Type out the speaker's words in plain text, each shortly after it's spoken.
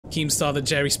Keemstar, the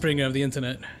Jerry Springer of the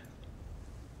internet.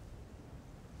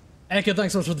 Eka,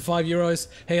 thanks so much for the €5.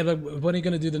 Hey, when are you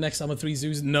going to do the next Arma 3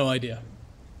 zoos? No idea.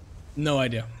 No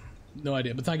idea. No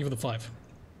idea, but thank you for the 5.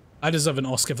 I deserve an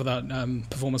Oscar for that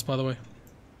performance, by the way.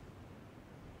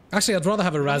 Actually, I'd rather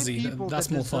have a Razzie.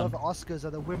 That's more fun. Oscars are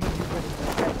the women who get into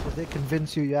sex because they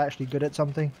convince you you're actually good at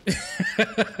something.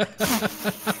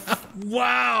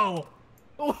 Wow!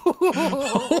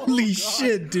 Holy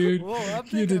shit, dude. Whoa,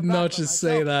 you did not just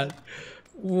say that.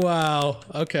 Wow.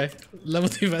 Okay. Level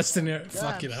 2 vest in here.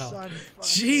 Fuck it out.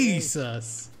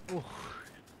 Jesus.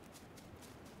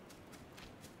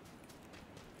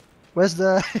 Where's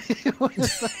the...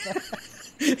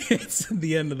 It's at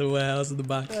the end of the warehouse in the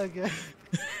back. Okay.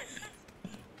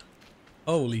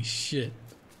 Holy shit.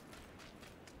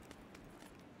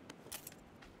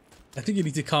 I think you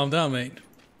need to calm down, mate.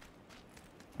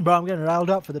 Bro, I'm getting riled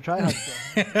up for the tryhard.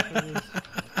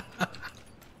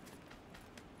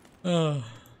 Oh.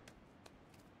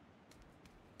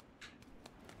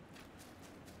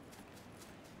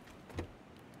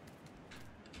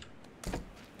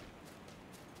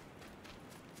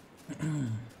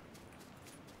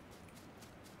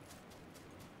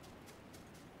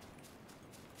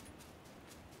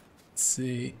 Let's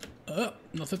see. Oh,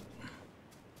 nothing.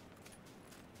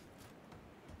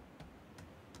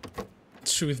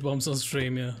 Truth bombs on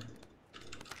stream, yeah.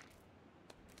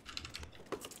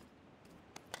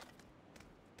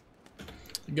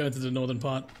 Go into the northern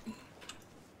part.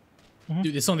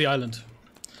 Dude, it's on the island.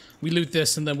 We loot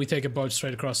this and then we take a boat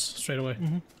straight across, straight away.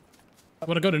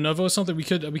 Want to go to Novo or something? We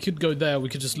could go there. We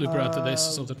could just loop around to this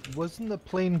or something. Wasn't the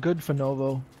plane good for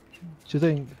Novo? Do you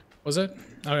think? Was it?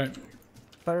 All right.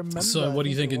 If I remember. So what are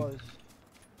you thinking?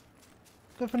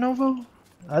 Good for Novo?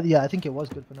 Yeah, I think it was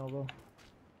good for Novo.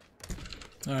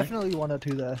 All right. Definitely 1 or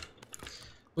 2 there.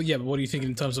 Well, yeah, but what do you think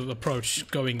in terms of approach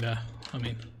going there? I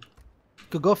mean,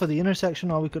 could go for the intersection,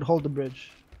 or we could hold the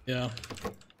bridge. Yeah.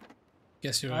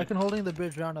 Guess you're right. I reckon holding the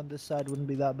bridge round on this side wouldn't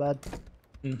be that bad.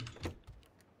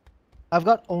 I've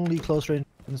got only close range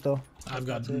weapons though. I've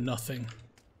got nothing.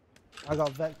 I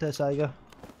got Vector, Saiga.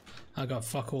 I got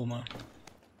fuck all, man.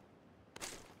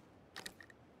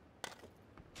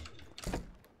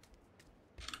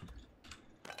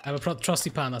 I have a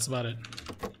trusty pan, that's about it.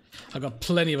 I got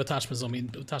plenty of attachments on me,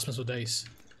 attachments for days.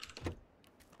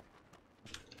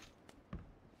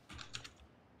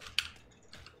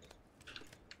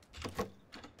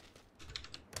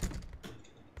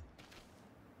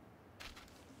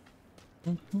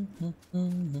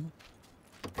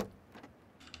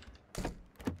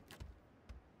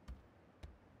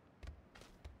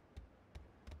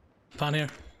 Pan here.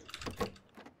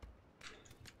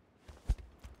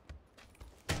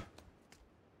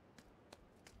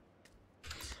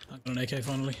 I got an AK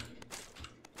finally.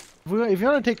 If you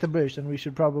want to take the bridge, then we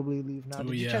should probably leave now.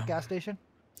 Did you check gas station?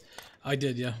 I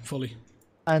did, yeah, fully.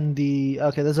 And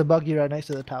okay, there's a buggy right next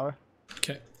to the tower.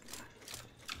 Okay.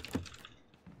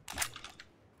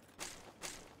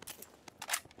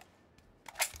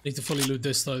 Need to fully loot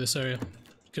this though, this area.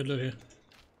 Good loot here.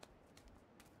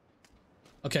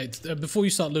 Okay, before you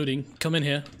start looting, come in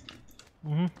here.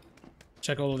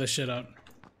 Check all of this shit out.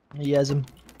 Yes.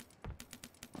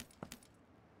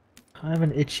 I have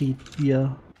an itchy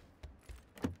ear.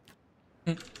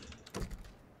 I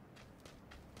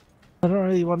don't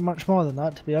really want much more than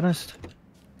that, to be honest.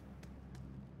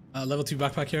 Level 2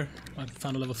 backpack here. I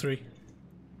found a level 3.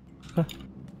 Okay.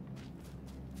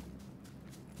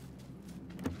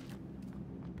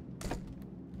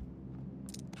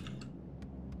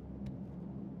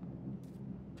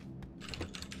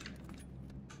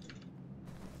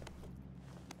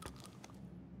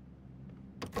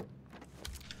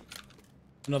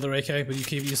 Another AK,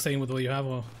 but you're staying with what you have,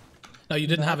 or no? You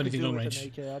didn't have anything long range.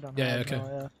 AK, I don't yeah, have, okay. No,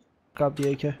 yeah. Grab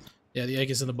the AK. Yeah, the AK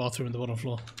is in the bathroom in the bottom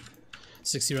floor.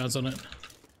 60 rounds on it.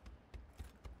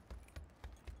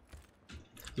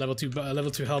 Level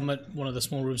 2 helmet. One of the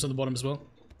small rooms on the bottom as well.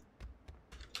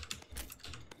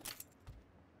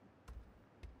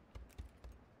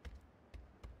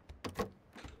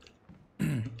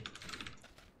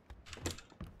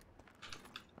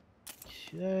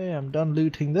 Okay, I'm done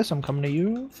looting this. I'm coming to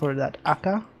you for that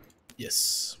AK.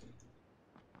 Yes.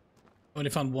 Only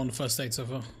found 1 first aid so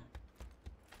far.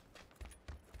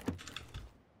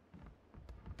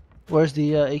 Where's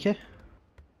the AK?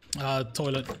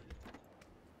 Toilet.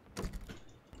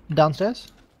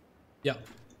 Downstairs? Yeah.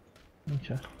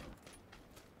 Okay.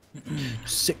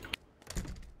 Sick.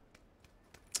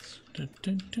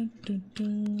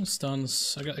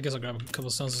 Stuns. I guess I'll grab a couple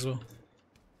of stuns as well.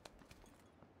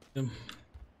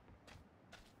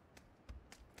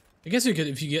 I guess you could,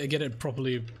 if you get it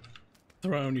properly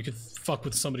throne, you could fuck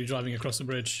with somebody driving across the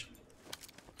bridge.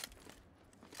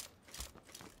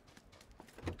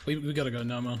 We gotta go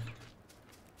now, man.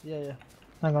 Yeah, yeah.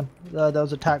 Hang on. There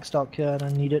was a tack stock here and I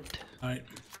need it. Alright.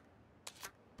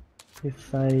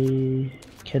 If I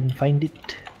can find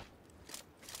it.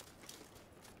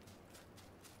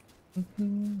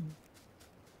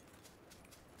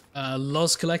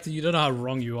 Lost collected, you don't know how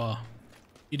wrong you are.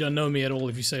 You don't know me at all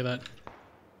if you say that.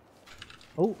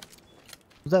 Oh.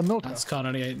 Was that milk? That's car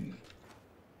 98.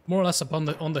 More or less up on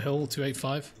the hill,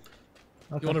 285.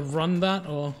 Okay. You wanna run that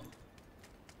or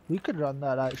We could run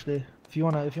that actually. If you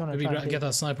wanna maybe try and get take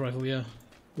that sniper rifle, yeah.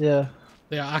 Yeah.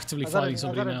 They are actively fighting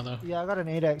somebody now though. Yeah, I got an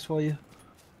 8x for you.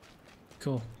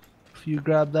 Cool. If you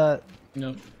grab that.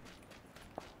 No.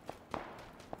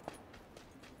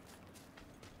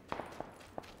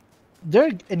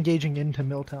 They're engaging into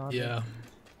Milltown. Yeah.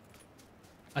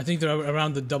 I think they're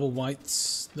around the double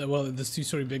whites. Well, the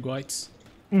 2-story big whites.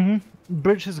 Mm-hmm.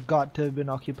 Bridge has got to have been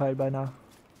occupied by now.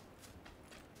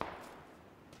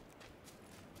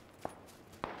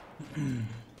 Do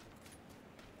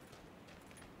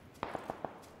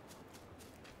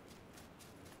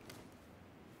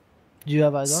you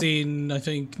have either? Scene, I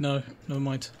think. No, never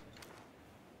mind.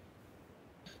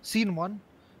 Scene 1.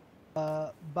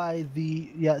 By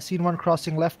the... Yeah, scene 1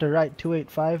 crossing left or right,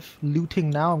 285. Looting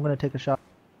now, I'm gonna take a shot.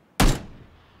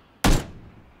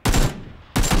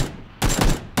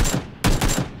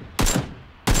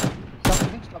 Stop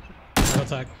shooting, stop shooting.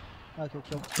 Attack. Okay,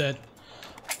 cool. Dead.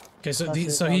 Okay, so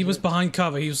That's so it, he that was was it. behind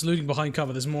cover. He was looting behind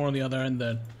cover. There's more on the other end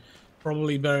then.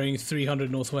 Probably bearing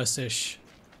 300 northwest-ish.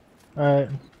 Alright.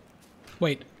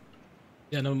 Wait.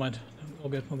 Yeah, never mind. All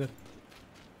good, all good.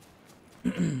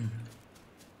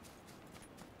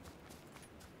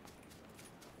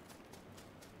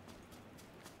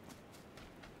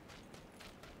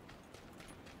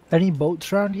 Any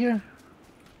boats around here?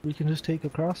 We can just take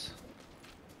across?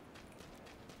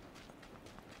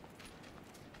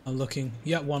 I'm looking.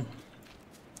 Yeah, one.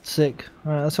 Sick.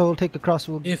 Alright, so we'll take across.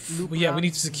 We'll loop Yeah, we around.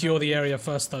 need to secure the area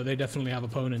first though. They definitely have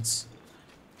opponents.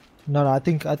 No, I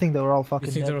think they were all fucking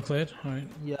You think dead. they were cleared? Alright.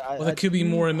 Yeah, Well, there could be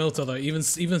more in Milta though. Even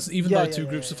Yeah, though two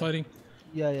groups are fighting.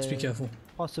 Yeah, Just be careful.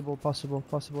 Possible. No,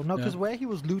 Yeah. because where he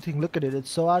was looting, look at it. It's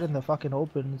so out in the fucking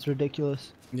open. It's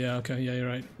ridiculous. Yeah, okay, yeah, you're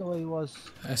right. The way he was.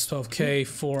 S12K,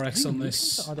 4X on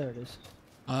this. Oh, there it is.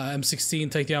 M16,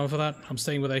 take the ammo for that. I'm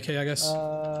staying with AK, I guess.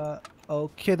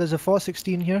 Okay, there's a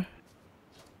 416 here.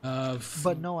 But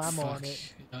But no ammo on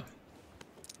it.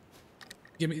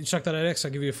 Yeah. Check that AX. I'll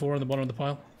give you a 4 on the bottom of the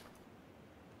pile.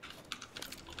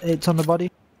 It's on the body.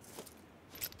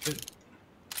 Good.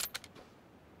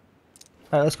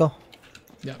 Alright, let's go.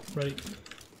 Yeah, ready.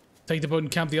 Take the boat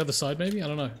and camp the other side, maybe? I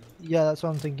don't know. Yeah, that's what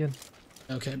I'm thinking.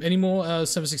 Okay. Any more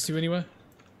 762 anywhere?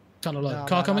 Kind of low. Nah,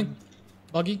 Car man, coming?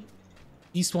 Buggy?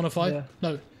 East 105? Yeah.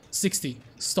 No, 60.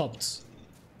 Stopped.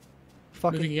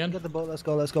 Fuck Moving it. again? Get the boat. Let's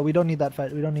go. We don't need that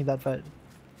fight. Point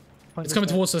It's this coming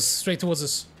guy. towards us. Straight towards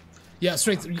us. Yeah,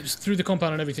 straight through the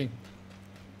compound and everything.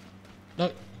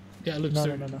 No. Yeah, it looks No,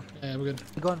 through. no. Yeah, we're good.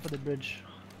 They're going for the bridge.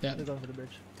 Yeah. They're going for the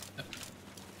bridge.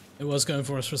 It was going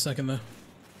for us for a second though.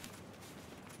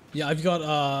 Yeah, I've got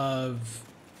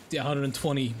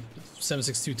 120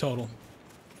 762 total.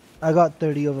 I got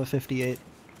 30 over 58.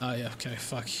 Yeah, okay,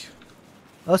 fuck.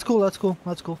 That's cool. It's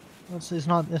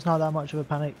not that much of a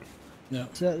panic. No.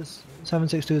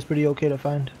 762 is pretty okay to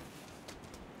find.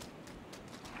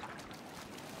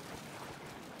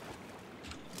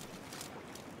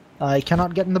 I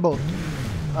cannot get in the boat.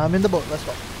 I'm in the boat. Let's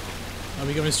go. Are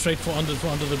we going straight for under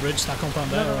the bridge, that compound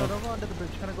there? No, or? don't go under the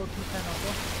bridge. Can I go 210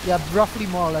 also? Yeah, roughly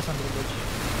more or less under the bridge.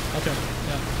 Okay,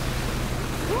 yeah.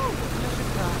 Woo!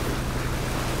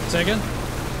 Say again?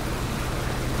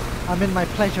 I'm in my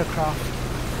pleasure craft.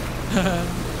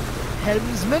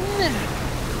 Helmsman,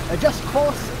 adjust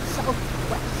course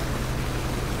southwest.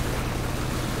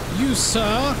 You,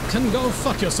 sir, can go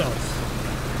fuck yourself.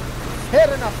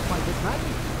 Fair enough, my good man.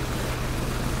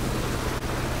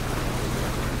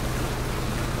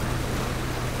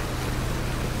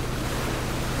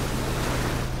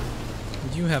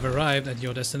 You have arrived at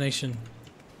your destination.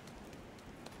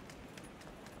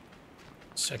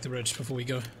 Let's check the bridge before we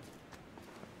go.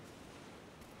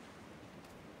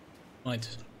 Right.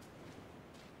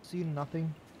 Seen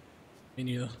nothing. Me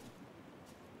neither.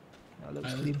 That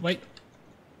looks clean. Wait.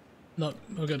 No,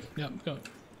 we're good. Yeah, go.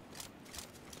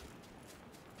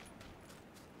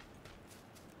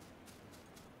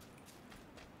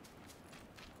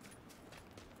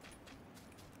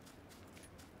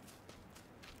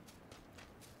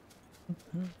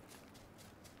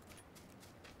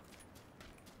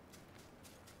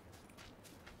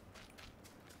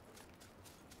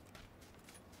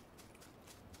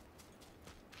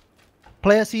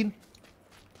 Player scene.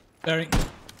 Barry.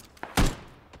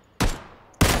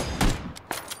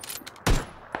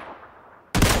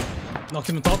 Knocked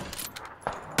him on top.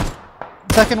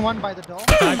 Second one by the door.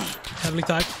 Tag. Heavily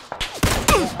tagged.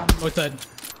 Both dead.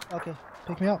 Okay,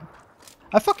 pick me up.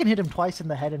 I fucking hit him twice in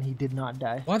the head and he did not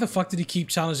die. Why the fuck did he keep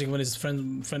challenging when his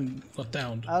friend got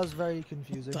downed? That was very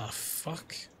confusing. What the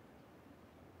fuck?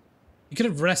 You could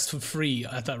have rest for free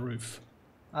at that roof.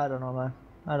 I don't know, man.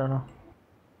 I don't know.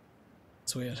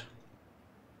 It's weird.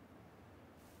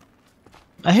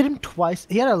 I hit him twice.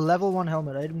 He had a level 1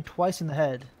 helmet. I hit him twice in the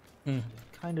head.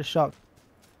 Kind of shocked.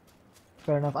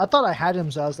 Fair enough. I thought I had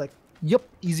him, so I was like, "Yup,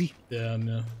 easy." Yeah,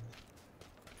 no.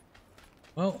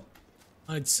 Well,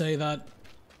 I'd say that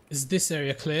is this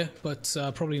area clear, but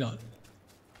probably not.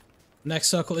 Next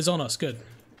circle is on us. Good.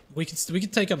 We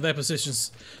could take up their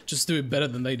positions. Just do it better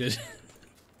than they did.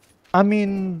 I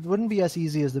mean, wouldn't be as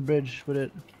easy as the bridge, would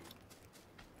it?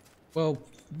 Well,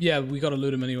 yeah, we gotta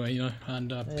loot them anyway, you know, and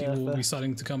people will fair. be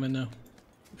starting to come in now.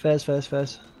 Fairs, fairs,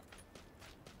 fairs.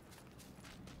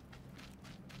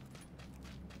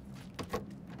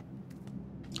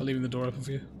 I'm leaving the door open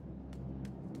for you.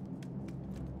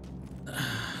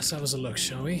 Let's have us a look,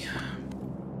 shall we?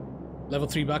 Level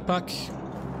 3 backpack.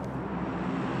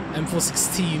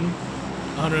 M416.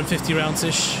 150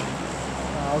 rounds-ish.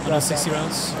 160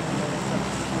 rounds.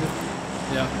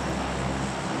 Yeah.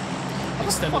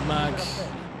 Extended mag.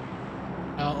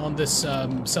 On this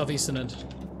southeastern end.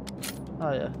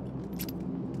 Oh, yeah.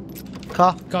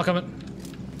 Car. Car coming.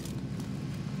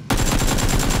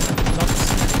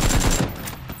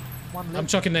 One I'm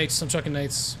chucking nades. I'm chucking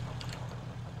nades.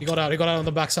 He got out. He got out on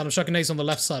the backside. I'm chucking nades on the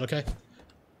left side, okay?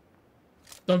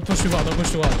 Don't push too hard. Don't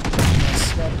push too hard.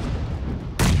 Nice.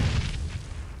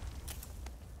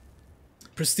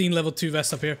 Pristine level 2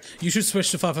 vest up here. You should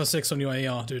switch to 556 on your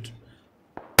AR, dude.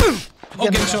 Oh,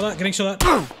 getting shot at. Getting shot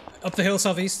at. Up the hill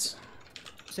southeast.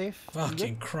 Safe.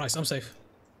 Fucking Christ. I'm safe.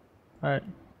 Alright.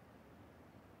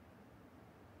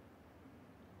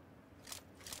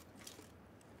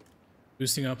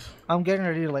 Boosting up. I'm getting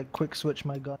ready to like quick switch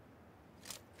my gun.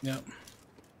 Yeah.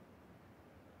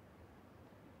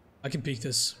 I can peek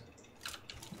this.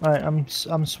 Alright,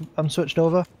 I'm switched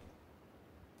over.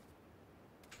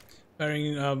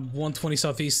 Bearing 120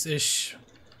 southeast-ish.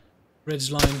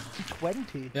 Ridge line.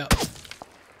 20? Yeah.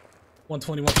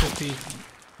 120,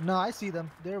 150. No, I see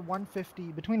them. They're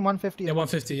 150, between 150 Yeah, and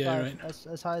 150, yeah, 155,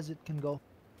 right. as high as it can go.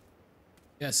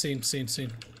 Yeah, seen.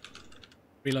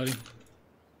 Reloading.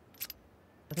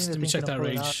 I think Let me check that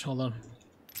range. Hold on.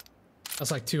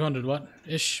 That's like 200, what?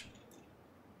 Ish.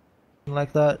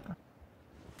 Like that.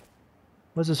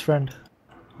 Where's his friend?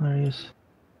 There he is.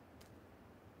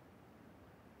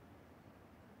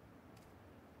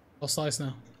 Lost eyes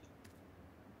now.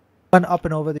 One up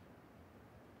and over the...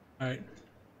 Alright.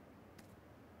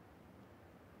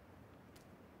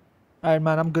 Alright,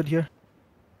 man, I'm good here.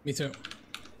 Me too.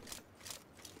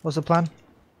 What's the plan?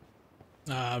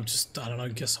 Just, I don't know,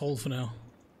 guess hold for now.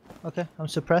 Okay, I'm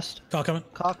suppressed. Car coming.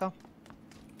 Car come.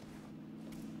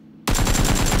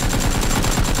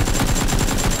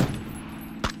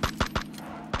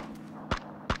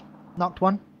 Knocked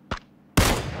one.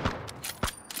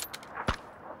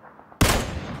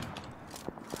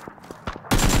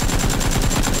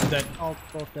 Dead. All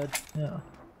both dead. Yeah.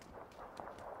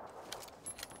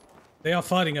 They are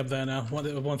fighting up there now.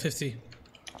 150.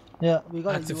 Yeah, we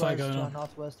got Active a fight US going to our on.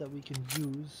 northwest that we can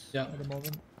use at the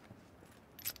moment.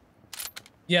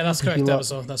 Yeah, that's correct, heal up.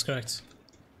 Episode. That's correct.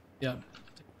 Yeah.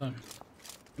 Take your time.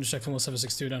 I'm gonna check for more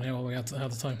 762 down here while we have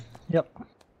the time. Yep.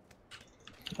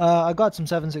 I got some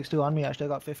 762 on me actually. I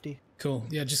got 50. Cool.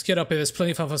 Yeah, just get up here. There's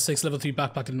plenty of 556 level 3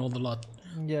 backpack and all the lot.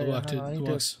 Yeah, It'll yeah, work, dude. I It need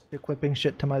works. to equipping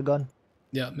shit to my gun.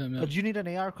 Yeah. But do you need an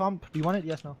AR comp? Do you want it?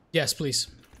 Yes, no. Yes, please.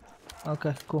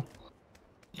 Okay, cool.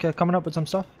 Okay, coming up with some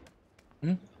stuff.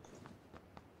 Hmm?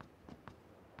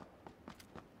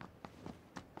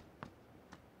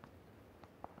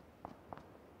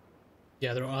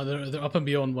 Yeah, they're up and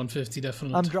beyond 150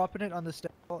 definitely. I'm dropping it on the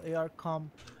step. AR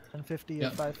comp and 50 Yeah,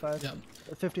 of 55. yeah.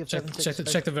 50 of Check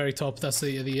 7.6. check the very top. That's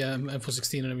the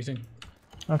M416 and everything.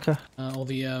 Okay. All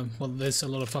the well, there's a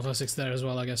lot of 556 there as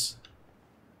well, I guess.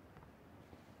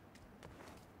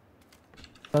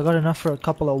 I got enough for a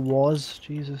couple of wars.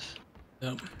 Jesus.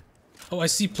 Yeah. Oh, I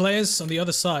see players on the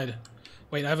other side.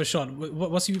 Wait, I have a shot.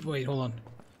 What's he? Wait, hold on.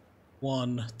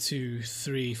 1, 2,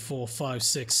 3, 4, 5,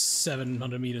 6,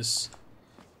 700 meters.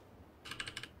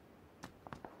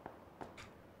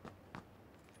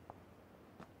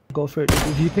 Go for it.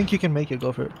 If you think you can make it,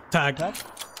 go for it. Tag.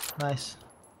 Nice.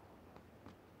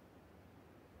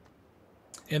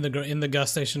 In the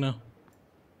gas station now.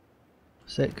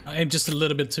 Sick. I aimed just a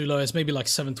little bit too low. It's maybe like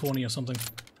 720 or something.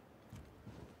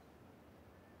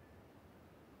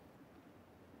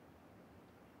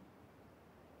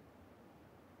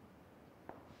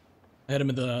 I hit him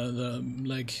in the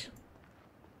leg.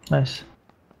 Nice.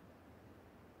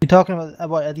 You talking about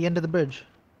what, at the end of the bridge?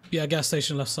 Yeah, gas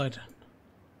station left side.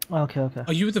 Okay, okay.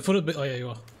 Are you at the foot of the... Oh, yeah, you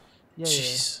are. Yeah,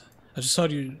 Jeez. I just saw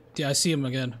you... Yeah, I see him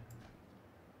again.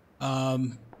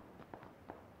 Behind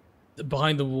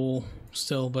the wall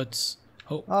still, but...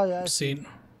 Oh, yeah, I seen.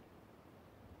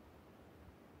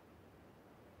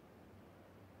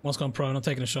 One's gone prone. I'm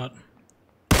taking a shot.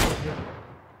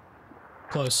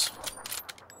 Close.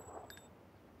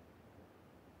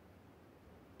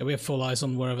 Yeah, we have full eyes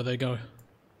on wherever they go.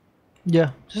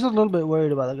 Yeah, just a little bit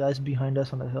worried about the guys behind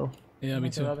us on the hill. Yeah, me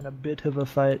too. They're having a bit of a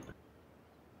fight.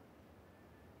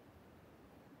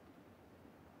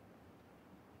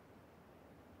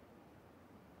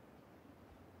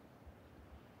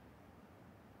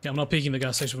 Yeah, I'm not peeking the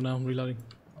gas station for now. I'm reloading.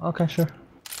 Okay, sure.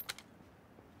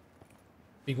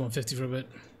 Peak 150 for a bit.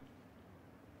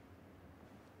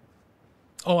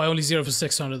 Oh, I only 0 for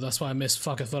 600. That's why I missed.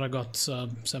 Fuck, I thought I got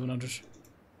 700.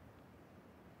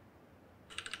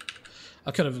 I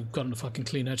could have gotten a fucking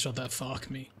clean headshot there. Fuck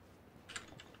me.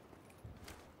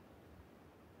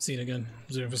 See it again.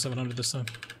 0 for 700 this time.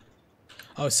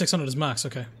 Oh, 600 is max.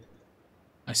 Okay.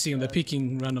 I see them. They're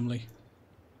peeking randomly.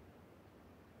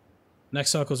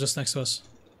 Next circle's just next to us.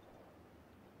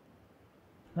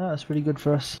 Yeah, that's pretty good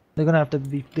for us. They're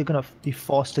gonna be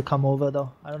forced to come over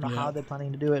though. I don't know how they're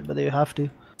planning to do it, but they have to.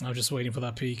 I'm just waiting for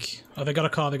that peek. Oh, they got a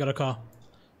car. They got a car.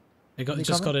 They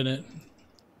just got in it.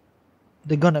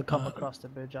 They're gonna come across the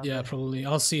bridge. Yeah, probably.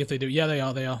 I'll see if they do. Yeah, they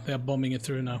are. They are. They are bombing it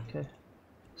through now. Okay.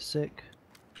 Sick.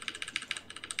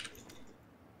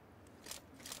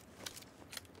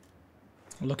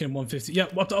 I'm looking at 150. Yeah,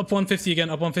 up 150 again.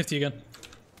 Up 150 again.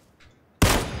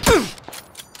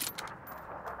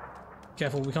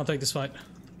 Careful, we can't take this fight.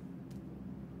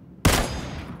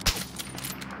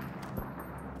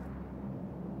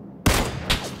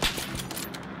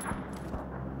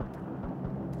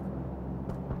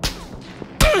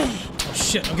 Oh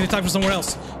shit, I'm getting attacked from somewhere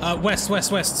else.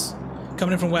 West.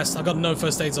 Coming in from west. I got no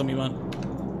first aids on me,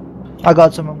 man. I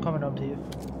got some, I'm coming up to you.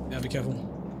 Yeah, be careful.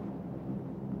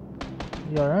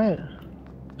 You alright?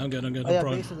 I'm good, I'm yeah,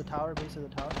 prone. base of the tower.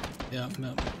 Yeah,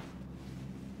 no.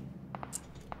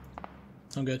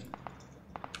 I'm good.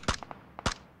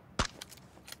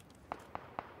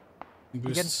 You're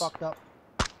getting fucked up.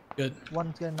 Good.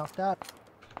 One's getting knocked out.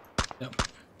 Yep.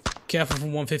 Careful from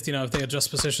 150 now if they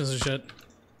adjust positions and shit.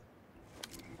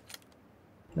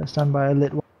 They're stand by a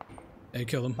lit one. Yeah,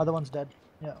 kill them. Other one's dead.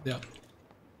 Yeah. Yeah.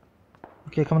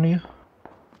 Okay, coming to you.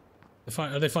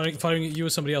 Are they firing at you or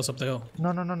somebody else up the hill?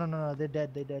 No. They're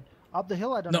dead. Up the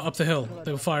hill, I don't know. No, up the hill.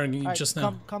 They were firing you just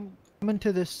now. Come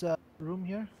into this room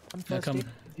here. Yeah, come. Do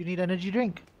you need energy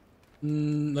drink?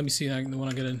 Let me see the one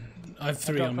I get in. I have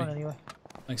 3 on me. Anyway.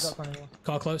 Thanks.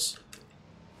 Car close.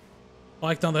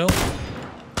 Bike down the hill.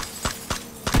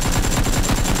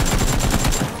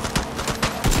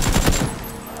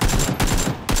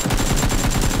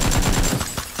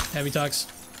 Heavy tags.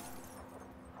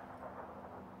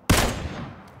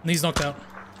 And he's knocked out.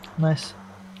 Nice.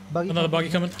 Another buggy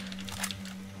coming.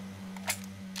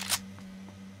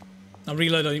 I'm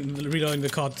reloading the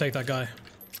car to take that guy.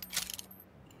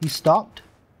 He stopped?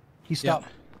 He stopped.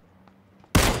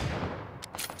 Yeah.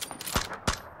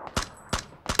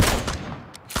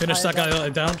 Finish that guy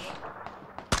down.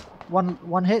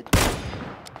 One hit.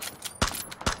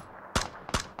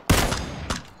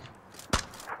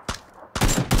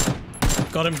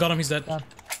 Got him, he's dead. Done.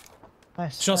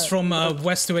 Nice. Shots from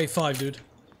west to A5, dude.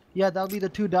 Yeah, that'll be the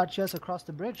 2 Dacias across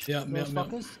the bridge. Yeah, those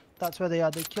fuckers. That's where they are.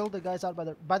 They killed the guys out by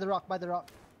the rock. By the rock.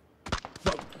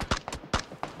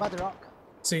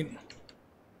 Seen.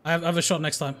 I have a shot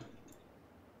next time.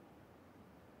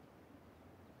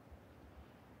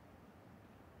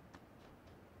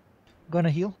 Gonna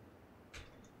heal.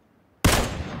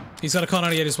 He's got a Con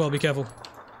 98 as well, be careful.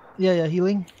 Yeah,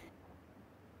 healing.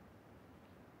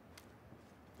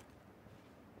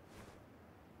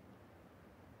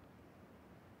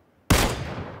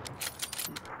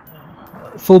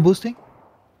 Full boosting.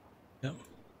 Yep.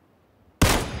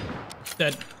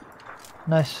 Dead.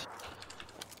 Nice.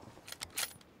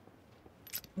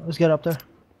 Let's get up there.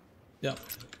 Yep.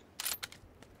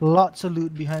 Lots of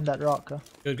loot behind that rock. Huh?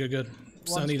 Good.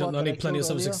 So I need plenty of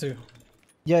 7.62.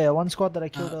 Yeah, one squad that I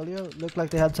killed earlier looked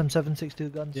like they had some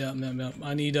 7.62 guns. Yeah.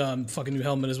 I need fucking new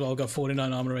helmet as well. I've got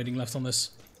 49 armor rating left on this.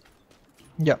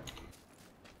 Yep.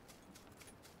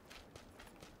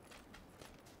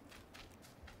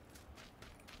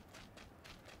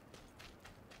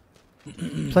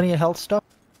 Plenty of health stuff.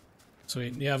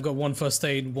 Sweet. Yeah, I've got 1 first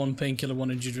aid, 1 painkiller,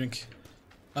 1 energy drink.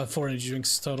 4 energy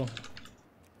drinks total.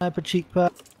 Sniper cheek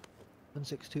pad.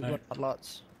 762. Right. Not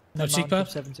lots. No cheek pad?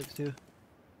 762.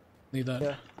 Need that.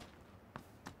 Yeah.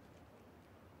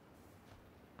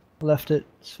 Left it.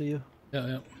 It's for you. Yeah,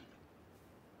 yeah.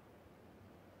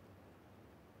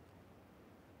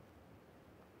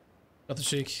 Got the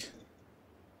cheek.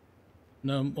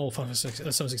 No, all 5 or 6.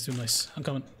 762, nice. I'm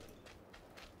coming.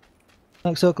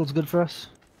 Next circle's good for us.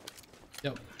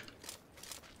 Yep.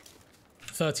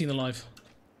 13 alive.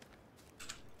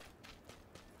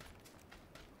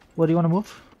 Where do you want to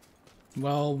move?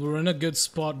 Well, we're in a good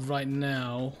spot right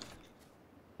now.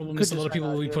 Problem is a lot of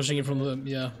people will be pushing in from the...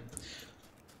 Yeah.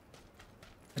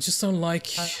 I just don't like...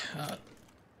 I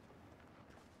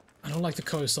don't like the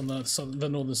coast on the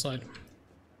northern side.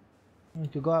 You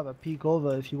could go have a peek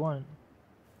over if you want.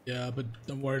 Yeah, but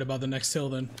I'm worried about the next hill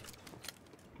then.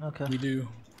 Okay. We do.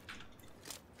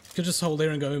 Could just hold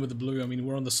here and go in with the blue. I mean,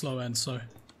 we're on the slow end, so...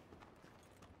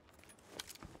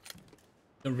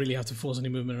 Don't really have to force any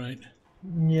movement, right?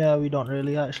 Yeah, we don't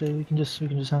really actually. We can just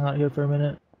hang out here for a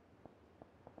minute.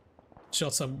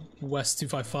 Shots up west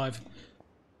 255.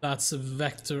 That's a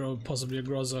Vector or possibly a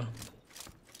Groza.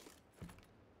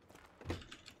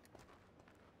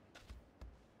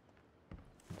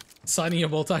 Signing a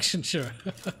bolt action, sure.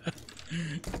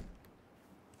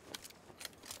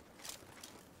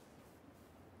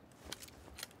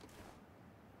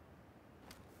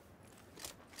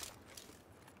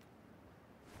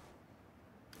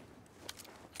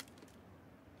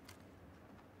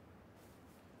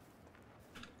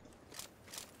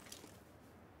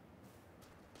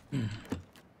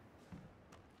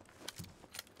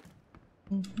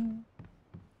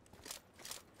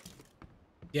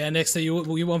 Yeah, next day you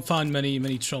won't find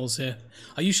many trolls here.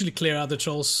 I usually clear out the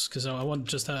trolls because I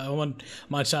want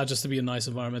my chat just to be a nice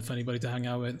environment for anybody to hang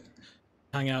out with,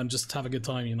 and just have a good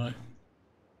time, you know.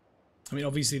 I mean,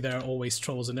 obviously there are always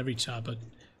trolls in every chat, but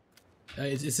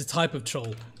it's a type of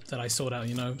troll that I sort out,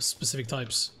 you know, specific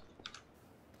types.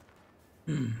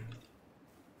 How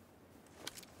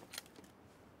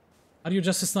do you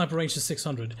adjust the sniper range to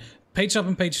 600? Page up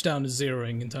and page down is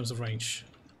zeroing in terms of range.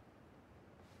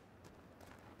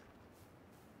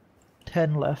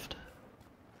 10 left.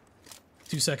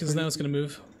 2 seconds now, it's gonna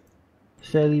move.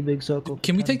 Fairly big circle.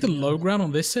 Can we take the low ground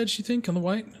on this edge, you think, on the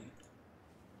white?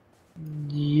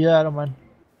 Yeah, I don't mind.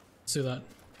 Let's do that.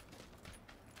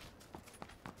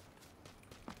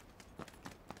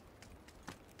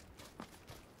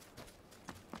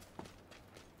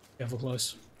 Careful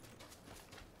close.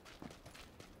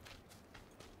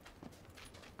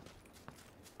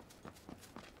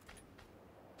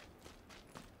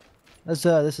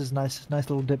 This is nice. Nice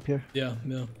little dip here. Yeah,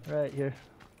 yeah. Right here.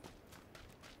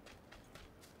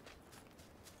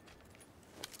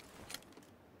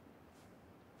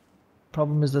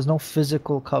 Problem is there's no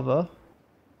physical cover.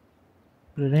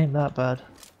 But it ain't that bad.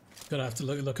 Gotta have to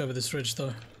look over this ridge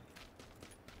though.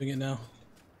 Doing it now.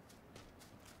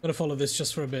 Gotta follow this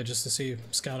just for a bit, just to see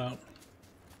scout out.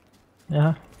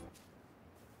 Yeah.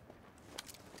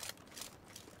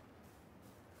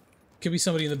 Could be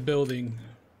somebody in the building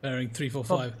bearing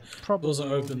 345. Probably Doors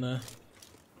are open there.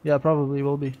 Yeah, probably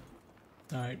will be.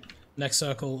 Alright. Next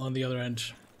circle on the other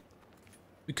end.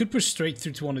 We could push straight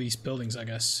through to one of these buildings, I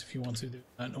guess, if you want to do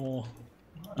that, or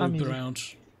loop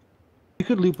around. You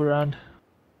could loop around.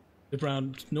 Loop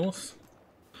around north?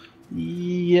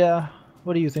 Yeah.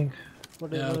 What do you think?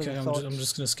 Yeah, okay, I'm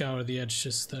just gonna scour the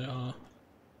edges that are...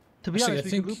 To be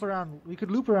honest, we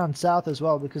could loop around south as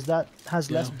well, because that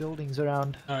has less buildings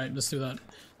around. Alright, let's do that.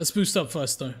 Let's boost up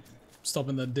first though.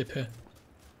 Stopping the dip here.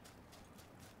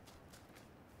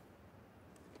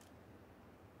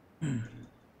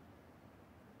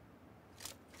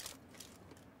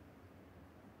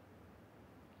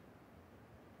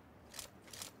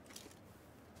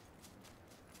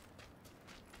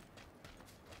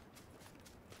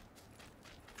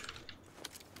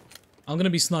 I'm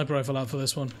gonna be sniper rifle out for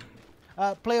this one.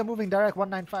 Player moving direct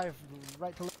 195,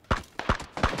 right to left.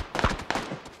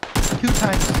 2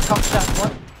 times, top shot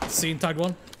 1. Seen, tagged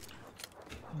 1.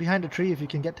 Behind a tree if you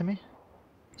can get to me.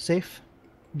 Safe.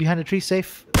 Behind a tree,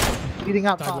 safe. Bleeding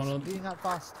out fast. Bleeding out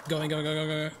fast. Going.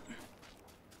 They're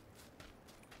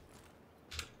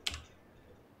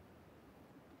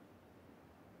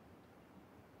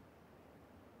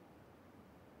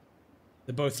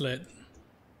both lit.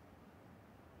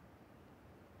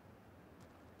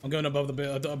 I'm going above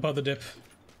the dip.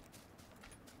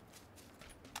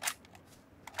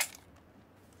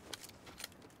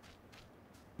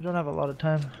 We don't have a lot of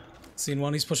time. Seen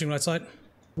one, he's pushing right side.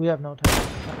 We have no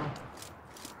time.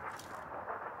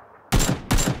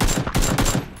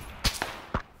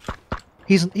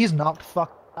 He's knocked.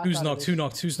 Fuck. Who's knocked? Who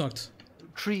knocked? Who's knocked?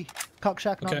 Tree.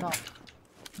 Cockshack not Okay. knocked.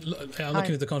 Yeah, I'm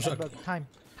looking at the contract. Time.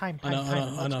 I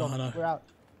know. We're out.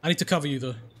 I need to cover you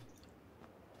though.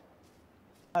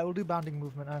 I will do bounding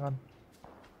movement. Hang on.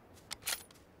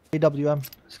 AWM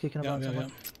is kicking about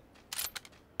someone.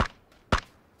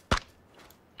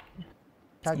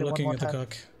 I'm looking at the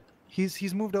cock.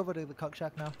 He's moved over to the cock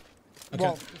shack now. Okay.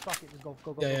 Wall, just fuck it, just go.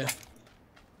 Yeah.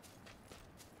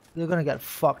 They're gonna get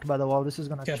fucked by the wall. This is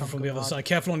gonna. Careful from the other side.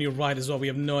 Careful on your right as well. We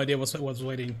have no idea what's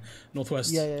waiting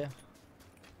northwest. Yeah.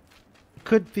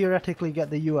 Could theoretically get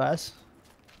the US.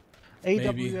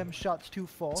 AWM Maybe. shots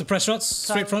 2-4. Suppress shots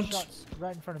straight front. Shots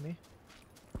right in front of me.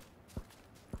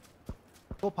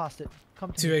 Go past it.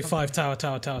 Come to 285 tower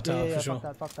yeah, for sure.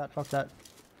 Fuck that.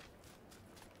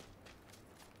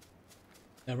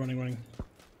 Yeah, running.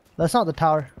 That's not the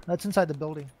tower. That's inside the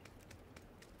building.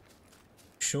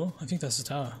 Sure, I think that's the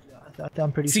tower. Yeah,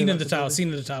 I'm pretty seen sure. In the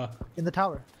tower. In the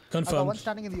tower. Confirmed. I got one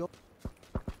standing in the open.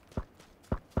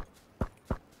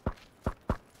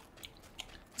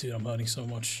 Dude, I'm hurting so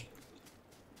much.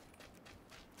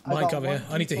 Mike over here.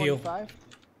 I need to heal.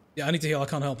 Yeah, I need to heal. I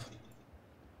can't help.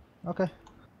 Okay.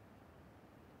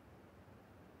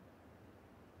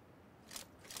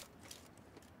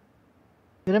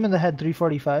 Hit him in the head,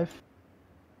 345.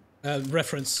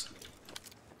 Reference.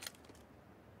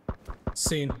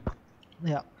 Scene.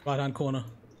 Yeah. Right hand corner.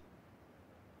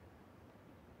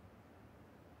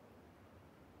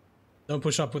 Don't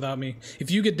push up without me. If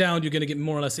you get down, you're gonna get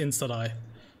more or less insta-die.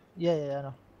 Yeah, I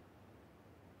know.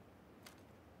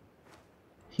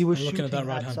 He was looking at that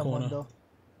right hand someone, corner. though.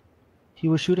 He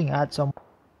was shooting at someone.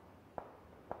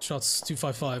 Shots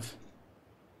 255.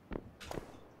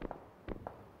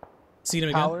 Seen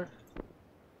him Power.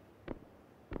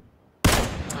 again?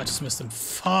 I just missed him.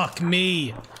 Fuck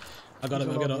me! I got a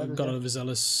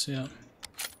Vizelis, yeah.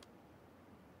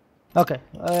 Okay.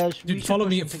 Dude, follow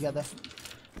me together.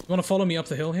 You wanna follow me up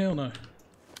the hill here or no?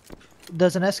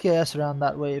 There's an SKS around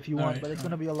that way if you want, right, but it's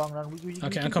gonna be a long run.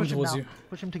 Okay, I'm coming towards you.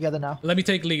 Push him together now. Let me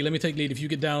take lead. If you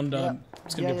get down,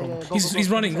 it's gonna be a problem. Go, He's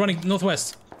running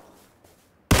northwest.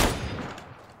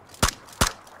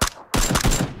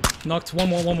 Knocked. One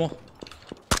more.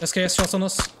 SKS shots on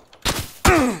us.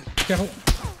 Careful.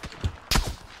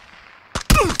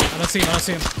 I don't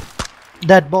see him.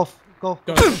 Dead, both. Go.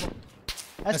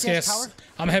 SKS. Tower.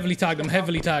 I'm heavily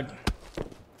tagged.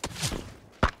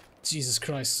 Jesus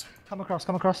Christ. Come across.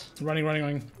 Running.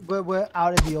 We're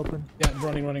out in the open. Yeah,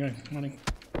 running.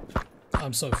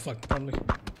 I'm so fucked, probably.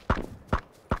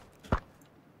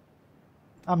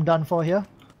 I'm done for here.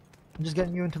 I'm just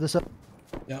getting you into the circle.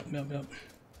 Yep.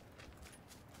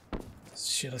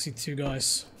 Shit, I see two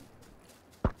guys.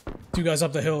 Two guys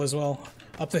up the hill as well.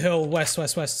 Up the hill, west,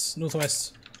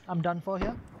 northwest. I'm done for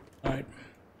here. Alright.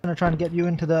 I'm gonna try and get you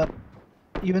into the...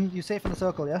 You safe in the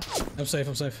circle, yeah? I'm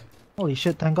safe. Holy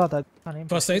shit, thank god that can't aim.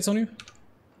 First aid's on you?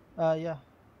 Yeah.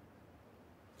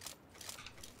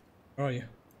 Where are you?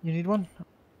 You need one?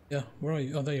 Yeah, where are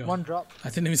you? Oh, there you are. One drop. I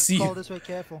didn't even see Call you. this way,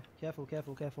 careful.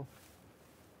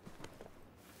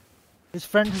 His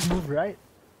friend has moved right.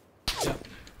 Yeah.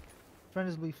 Friend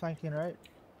is be flanking right.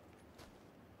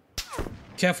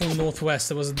 Careful northwest,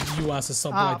 there was a US or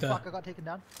something like that. Fuck, I got taken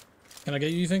down. Can I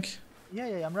get you think? Yeah,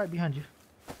 I'm right behind you.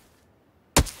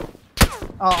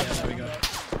 Yeah, there we go.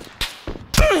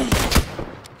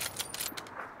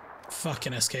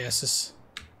 Fucking SKSs.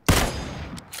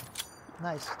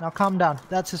 Nice. Now calm down.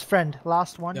 That's his friend.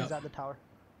 Last one is at the tower.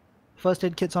 First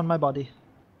aid kit's on my body.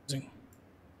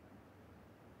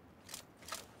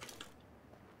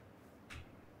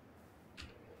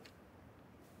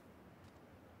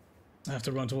 I have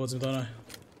to run towards him, don't I?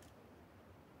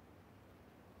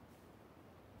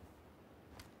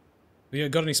 You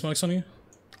got any smokes on you?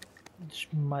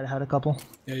 Might have had a couple.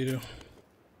 Yeah, you do.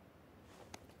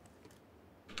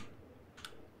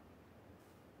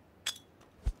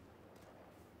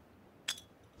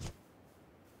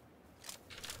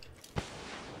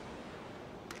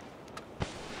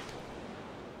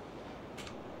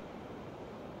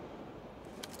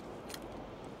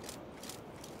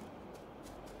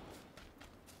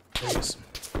 There he is.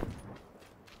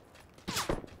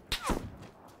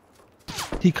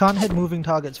 He can't hit moving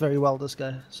targets very well, this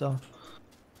guy, so...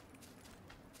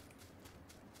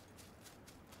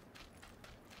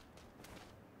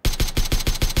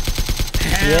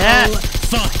 Hell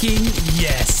fucking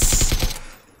yes!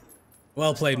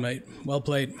 Well played, mate. Well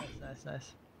played.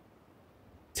 Nice.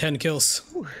 10 kills.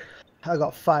 Whew. I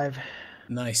got 5.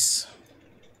 Nice.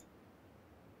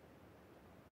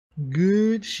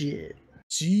 Good shit.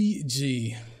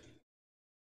 GG.